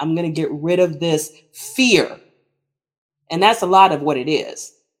lack. I'm going to get rid of this fear. And that's a lot of what it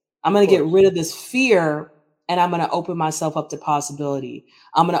is. I'm going to get rid of this fear, and I'm going to open myself up to possibility.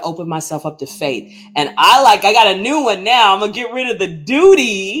 I'm going to open myself up to faith. And I got a new one now. I'm going to get rid of the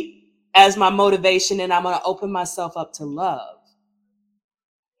duty as my motivation, and I'm going to open myself up to love.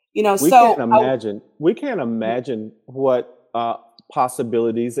 We can't imagine what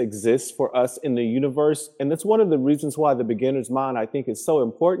possibilities exist for us in the universe. And that's one of the reasons why the beginner's mind, I think, is so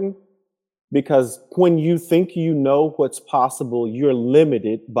important. Because when you think you know what's possible, you're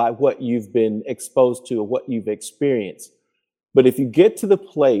limited by what you've been exposed to or what you've experienced. But if you get to the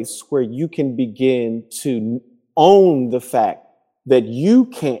place where you can begin to own the fact that you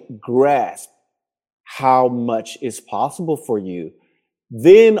can't grasp how much is possible for you,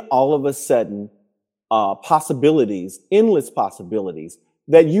 then all of a sudden, possibilities, endless possibilities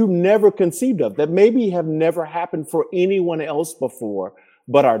that you never conceived of, that maybe have never happened for anyone else before,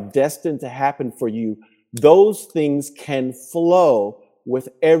 but are destined to happen for you, those things can flow with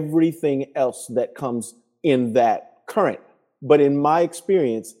everything else that comes in that current. But in my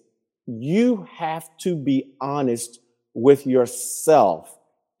experience, you have to be honest with yourself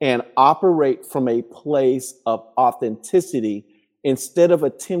and operate from a place of authenticity instead of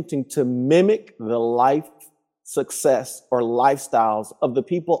attempting to mimic the life, success, or lifestyles of the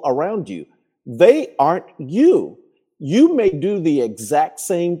people around you. They aren't you. You may do the exact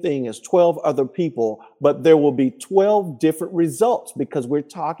same thing as 12 other people, but there will be 12 different results because we're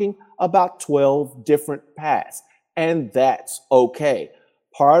talking about 12 different paths, and that's okay.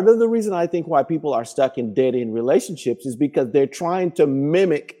 Part of the reason I think why people are stuck in dead-end relationships is because they're trying to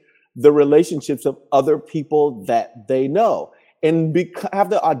mimic the relationships of other people that they know, and have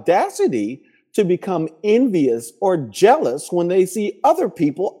the audacity to become envious or jealous when they see other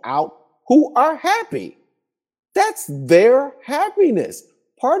people out who are happy. That's their happiness.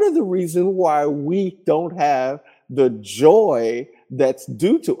 Part of the reason why we don't have the joy that's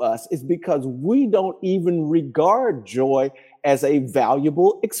due to us is because we don't even regard joy as a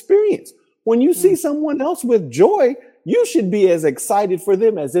valuable experience. When you see someone else with joy, you should be as excited for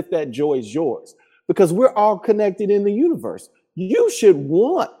them as if that joy is yours, because we're all connected in the universe. You should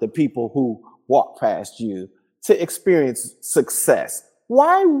want the people who walk past you to experience success.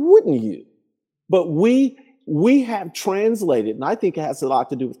 Why wouldn't you? But we have translated, and I think it has a lot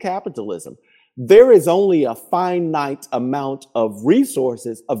to do with capitalism. There is only a finite amount of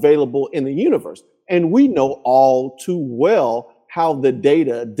resources available in the universe. And we know all too well how the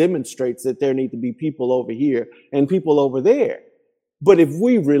data demonstrates that there need to be people over here and people over there. But if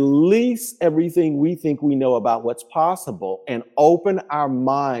we release everything we think we know about what's possible and open our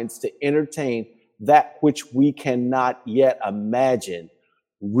minds to entertain that which we cannot yet imagine,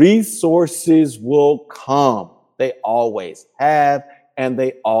 resources will come. They always have, and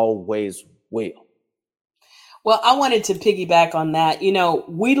they always will. Well, I wanted to piggyback on that. You know,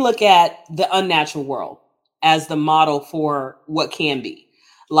 we look at the unnatural world as the model for what can be.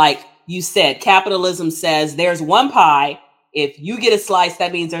 Like you said, capitalism says there's one pie. If you get a slice,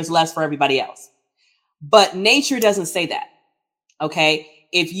 that means there's less for everybody else. But nature doesn't say that. Okay.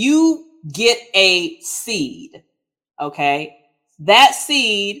 If you get a seed, okay, that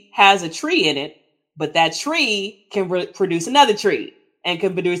seed has a tree in it, but that tree can produce another tree and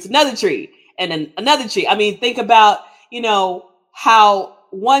can produce another tree and then another tree. I mean, think about, you know, how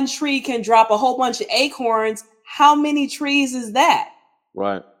one tree can drop a whole bunch of acorns. How many trees is that?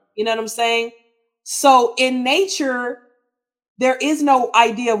 Right. You know what I'm saying? So in nature, there is no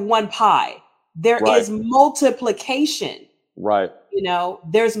idea of one pie. There is multiplication. Right. You know,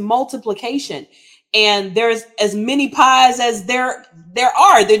 there's multiplication, and there's as many pies as there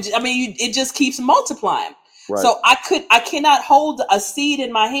are. It just keeps multiplying. Right. So I cannot hold a seed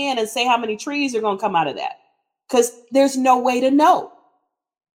in my hand and say how many trees are going to come out of that, because there's no way to know.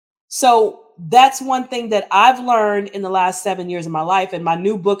 So that's one thing that I've learned in the last 7 years of my life. And my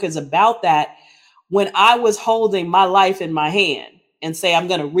new book is about that. When I was holding my life in my hand and say, I'm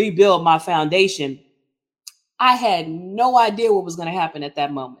going to rebuild my foundation, I had no idea what was going to happen at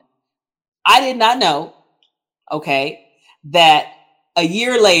that moment. I did not know, okay, that a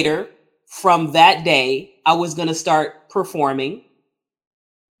year later from that day, I was going to start performing.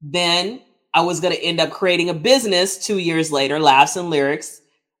 Then I was going to end up creating a business 2 years later, Laughs and Lyrics.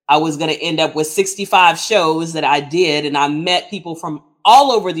 I was going to end up with 65 shows that I did. And I met people from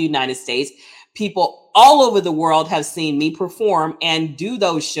all over the United States. People all over the world have seen me perform and do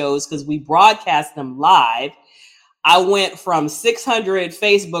those shows because we broadcast them live. I went from 600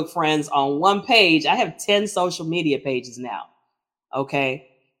 Facebook friends on one page. I have 10 social media pages now. Okay.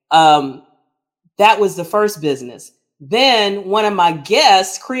 That was the first business. Then one of my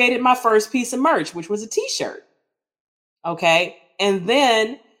guests created my first piece of merch, which was a t-shirt. Okay. And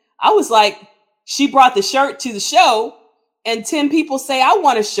then I was like, she brought the shirt to the show and 10 people say, I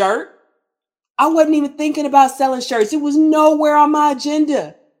want a shirt. I wasn't even thinking about selling shirts. It was nowhere on my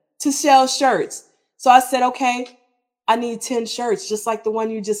agenda to sell shirts. So I said, okay, I need 10 shirts, just like the one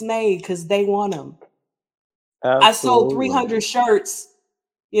you just made, because they want them. Absolutely. I sold 300 shirts,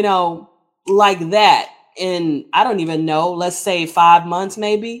 you know, like that in, I don't even know, let's say 5 months,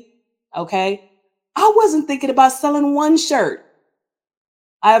 maybe. Okay. I wasn't thinking about selling one shirt.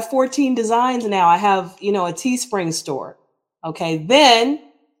 I have 14 designs now. I have, you know, a Teespring store. Okay. Then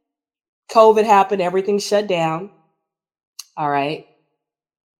COVID happened. Everything shut down. All right.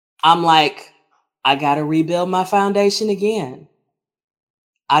 I'm like, I got to rebuild my foundation again.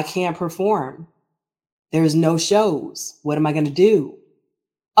 I can't perform. There's no shows. What am I going to do?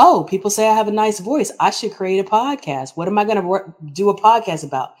 Oh, people say I have a nice voice. I should create a podcast. What am I going to do a podcast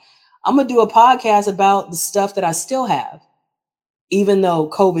about? I'm going to do a podcast about the stuff that I still have. Even though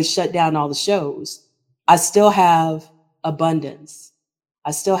COVID shut down all the shows, I still have abundance.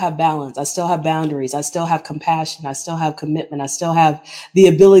 I still have balance. I still have boundaries. I still have compassion. I still have commitment. I still have the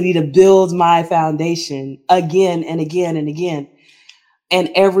ability to build my foundation again and again and again. And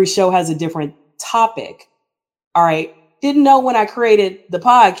every show has a different topic. All right. Didn't know when I created the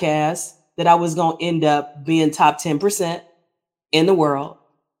podcast that I was going to end up being top 10% in the world.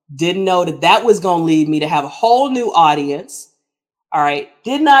 Didn't know that that was going to lead me to have a whole new audience. All right.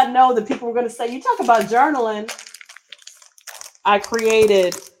 Did not know that people were going to say, you talk about journaling. I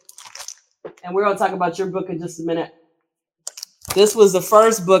created, and we're going to talk about your book in just a minute. This was the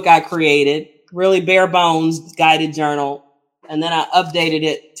first book I created, really bare bones guided journal. And then I updated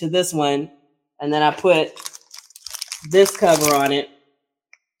it to this one. And then I put this cover on it.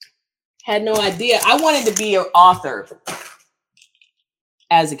 Had no idea. I wanted to be an author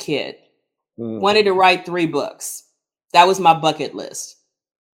as a kid. Wanted to write 3 books. That was my bucket list.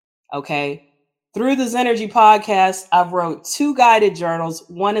 Okay. Through the Zenergy podcast, I've wrote 2 guided journals.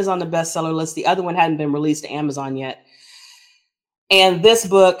 One is on the bestseller list. The other one hadn't been released to Amazon yet. And this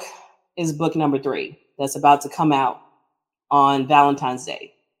book is book number 3 that's about to come out on Valentine's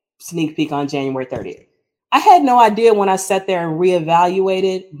Day. Sneak peek on January 30th. I had no idea when I sat there and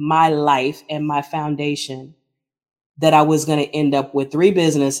reevaluated my life and my foundation that I was going to end up with 3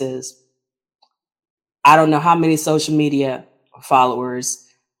 businesses. I don't know how many social media followers,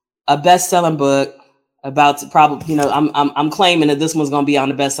 a best-selling book about to probably, I'm claiming that this one's going to be on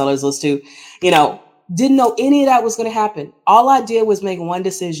the bestsellers list too. Didn't know any of that was going to happen. All I did was make one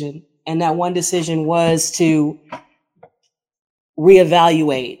decision, and that one decision was to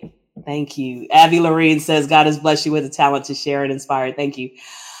reevaluate. Thank you. Abby Lorene says, God has blessed you with the talent to share and inspire. Thank you.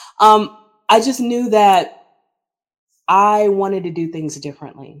 I just knew that I wanted to do things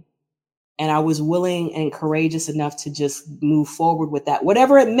differently. And I was willing and courageous enough to just move forward with that,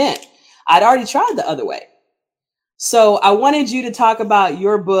 whatever it meant. I'd already tried the other way. So I wanted you to talk about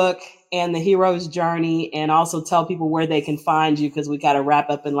your book and the hero's journey, and also tell people where they can find you, because we got to wrap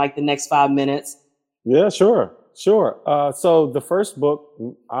up in like the next 5 minutes. Yeah, sure. So the first book,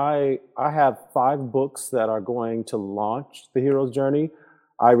 I have 5 books that are going to launch the hero's journey.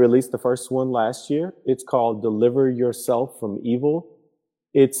 I released the first one last year. It's called Deliver Yourself from Evil.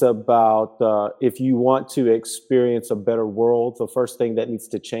 It's about if you want to experience a better world, the first thing that needs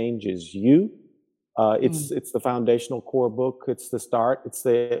to change is you. It's the foundational core book. It's the start. It's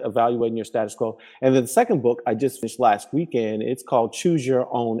the evaluating your status quo. And then the second book I just finished last weekend. It's called Choose Your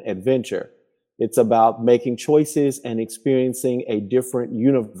Own Adventure. It's about making choices and experiencing a different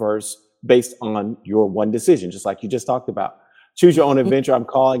universe based on your one decision, just like you just talked about. Choose Your Own Adventure. I'm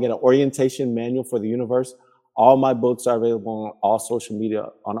calling it an orientation manual for the universe. All my books are available on all social media,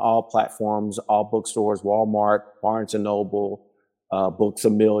 on all platforms, all bookstores, Walmart, Barnes & Noble, Books A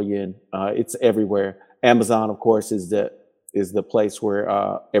Million. It's everywhere. Amazon, of course, is the place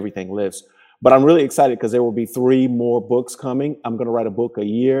where everything lives. But I'm really excited because there will be 3 more books coming. I'm going to write a book a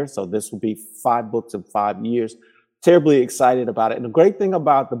year. So this will be 5 books in 5 years. Terribly excited about it. And the great thing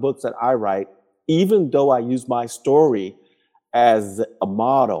about the books that I write, even though I use my story as a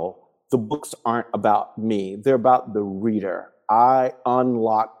model, the books aren't about me. They're about the reader. I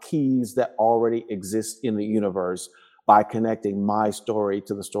unlock keys that already exist in the universe by connecting my story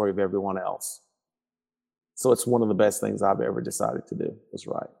to the story of everyone else. So it's one of the best things I've ever decided to do, was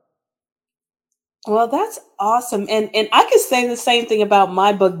write. Well, that's awesome. And I could say the same thing about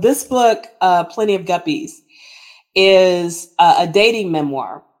my book. This book, Plenty of Guppies, is a dating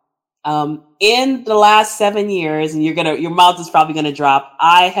memoir. In the last 7 years, and your mouth is probably gonna drop,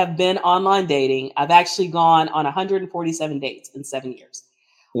 I have been online dating. I've actually gone on 147 dates in 7 years.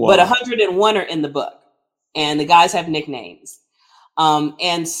 Wow. But 101 are in the book, and the guys have nicknames.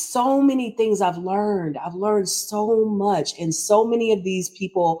 And so many things I've learned so much, and so many of these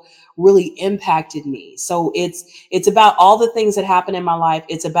people really impacted me. So it's about all the things that happen in my life.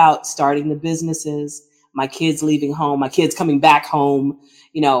 It's about starting the businesses, my kids leaving home, my kids coming back home,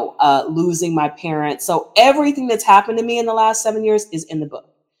 losing my parents. So everything that's happened to me in the last 7 years is in the book.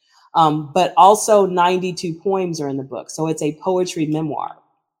 But also 92 poems are in the book. So it's a poetry memoir.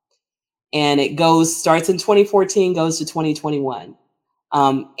 And it starts in 2014, goes to 2021.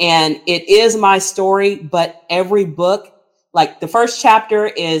 And it is my story, but every book, like the first chapter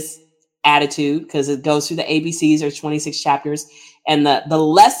is attitude, because it goes through the ABCs. There's 26 chapters. And the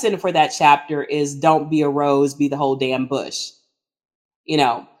lesson for that chapter is don't be a rose, be the whole damn bush.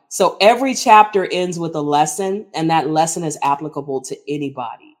 So every chapter ends with a lesson, and that lesson is applicable to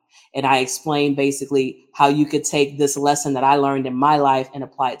anybody. And I explain basically how you could take this lesson that I learned in my life and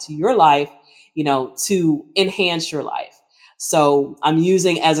apply it to your life, to enhance your life. So I'm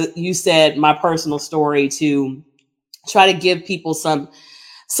using, as you said, my personal story to try to give people some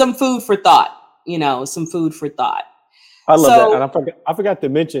food for thought, some food for thought. I love that. And I forgot to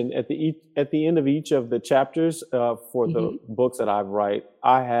mention at the end of each of the chapters for the books that I write,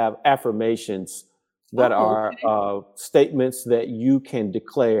 I have affirmations that are statements that you can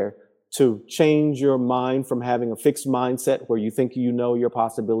declare to change your mind from having a fixed mindset where you think your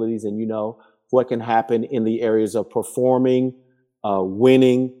possibilities and what can happen in the areas of performing,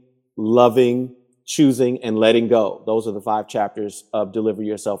 winning, loving, choosing, and letting go. Those are the 5 chapters of Deliver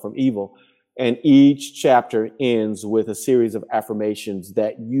Yourself from Evil. And each chapter ends with a series of affirmations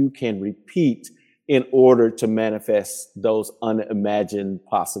that you can repeat in order to manifest those unimagined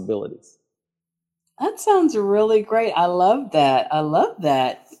possibilities. That sounds really great. I love that. I love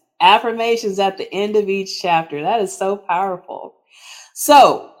that. Affirmations at the end of each chapter. That is so powerful.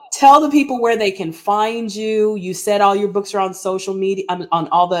 So tell the people where they can find you. You said all your books are on social media, on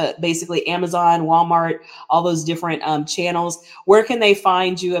all the basically Amazon, Walmart, all those different channels. Where can they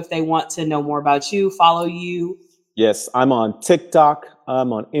find you if they want to know more about you, follow you? Yes, I'm on TikTok,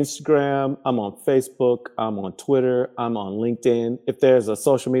 I'm on Instagram, I'm on Facebook, I'm on Twitter, I'm on LinkedIn. If there's a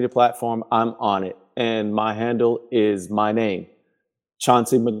social media platform, I'm on it. And my handle is my name,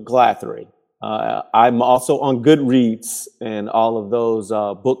 Chauncey McGlathery. I'm also on Goodreads and all of those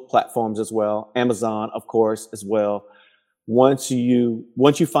book platforms as well. Amazon, of course, as well. Once you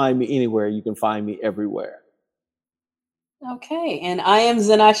find me anywhere, you can find me everywhere. Okay, and I am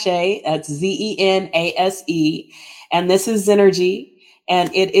Zenashe. That's Zenase, and this is Zenergy.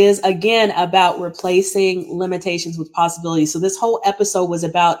 And it is again about replacing limitations with possibilities. So this whole episode was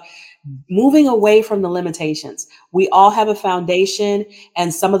about moving away from the limitations. We all have a foundation,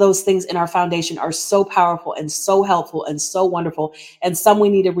 and some of those things in our foundation are so powerful and so helpful and so wonderful. And some we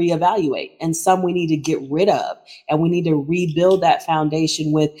need to reevaluate, and some we need to get rid of. And we need to rebuild that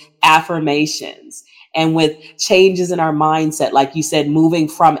foundation with affirmations and with changes in our mindset. Like you said, moving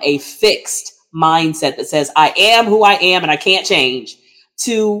from a fixed mindset that says, I am who I am and I can't change,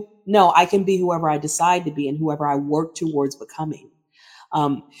 to no, I can be whoever I decide to be and whoever I work towards becoming.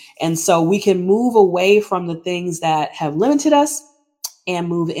 And so we can move away from the things that have limited us and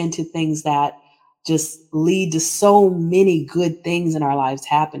move into things that just lead to so many good things in our lives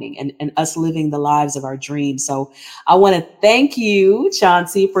happening, and us living the lives of our dreams. So I want to thank you,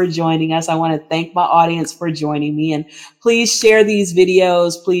 Chauncey, for joining us. I want to thank my audience for joining me, and please share these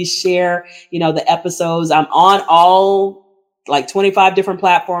videos. Please share, the episodes. I'm on all like 25 different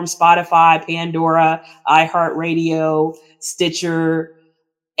platforms: Spotify, Pandora, iHeartRadio, Stitcher,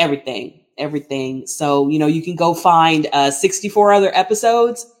 everything. So, you can go find 64 other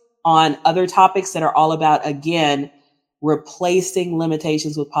episodes on other topics that are all about, again, replacing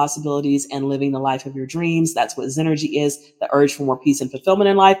limitations with possibilities and living the life of your dreams. That's what Zenergy is, the urge for more peace and fulfillment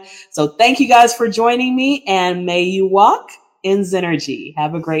in life. So thank you guys for joining me, and may you walk in Zenergy.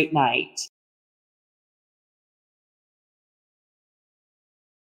 Have a great night.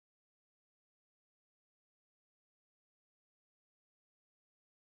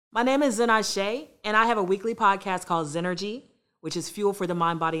 My name is Zenashe, and I have a weekly podcast called Zenergy, which is fuel for the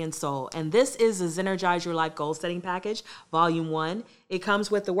mind, body, and soul. And this is the Zenergize Your Life Goal Setting Package, Volume 1. It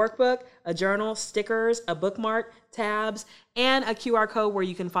comes with the workbook, a journal, stickers, a bookmark, tabs, and a QR code where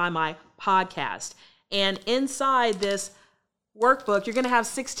you can find my podcast. And inside this workbook, you're going to have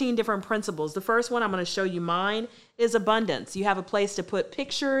 16 different principles. The first one, I'm going to show you mine, is abundance. You have a place to put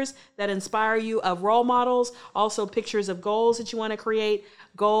pictures that inspire you of role models, also pictures of goals that you want to create,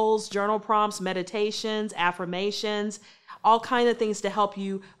 goals, journal prompts, meditations, affirmations, all kinds of things to help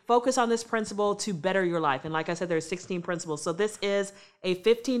you focus on this principle to better your life. And like I said, there's 16 principles. So this is a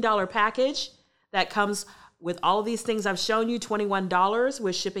 $15 package that comes with all of these things I've shown you, $21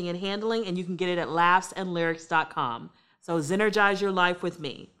 with shipping and handling, and you can get it at laughsandlyrics.com. So Zenergize your life with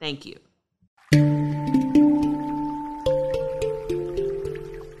me. Thank you.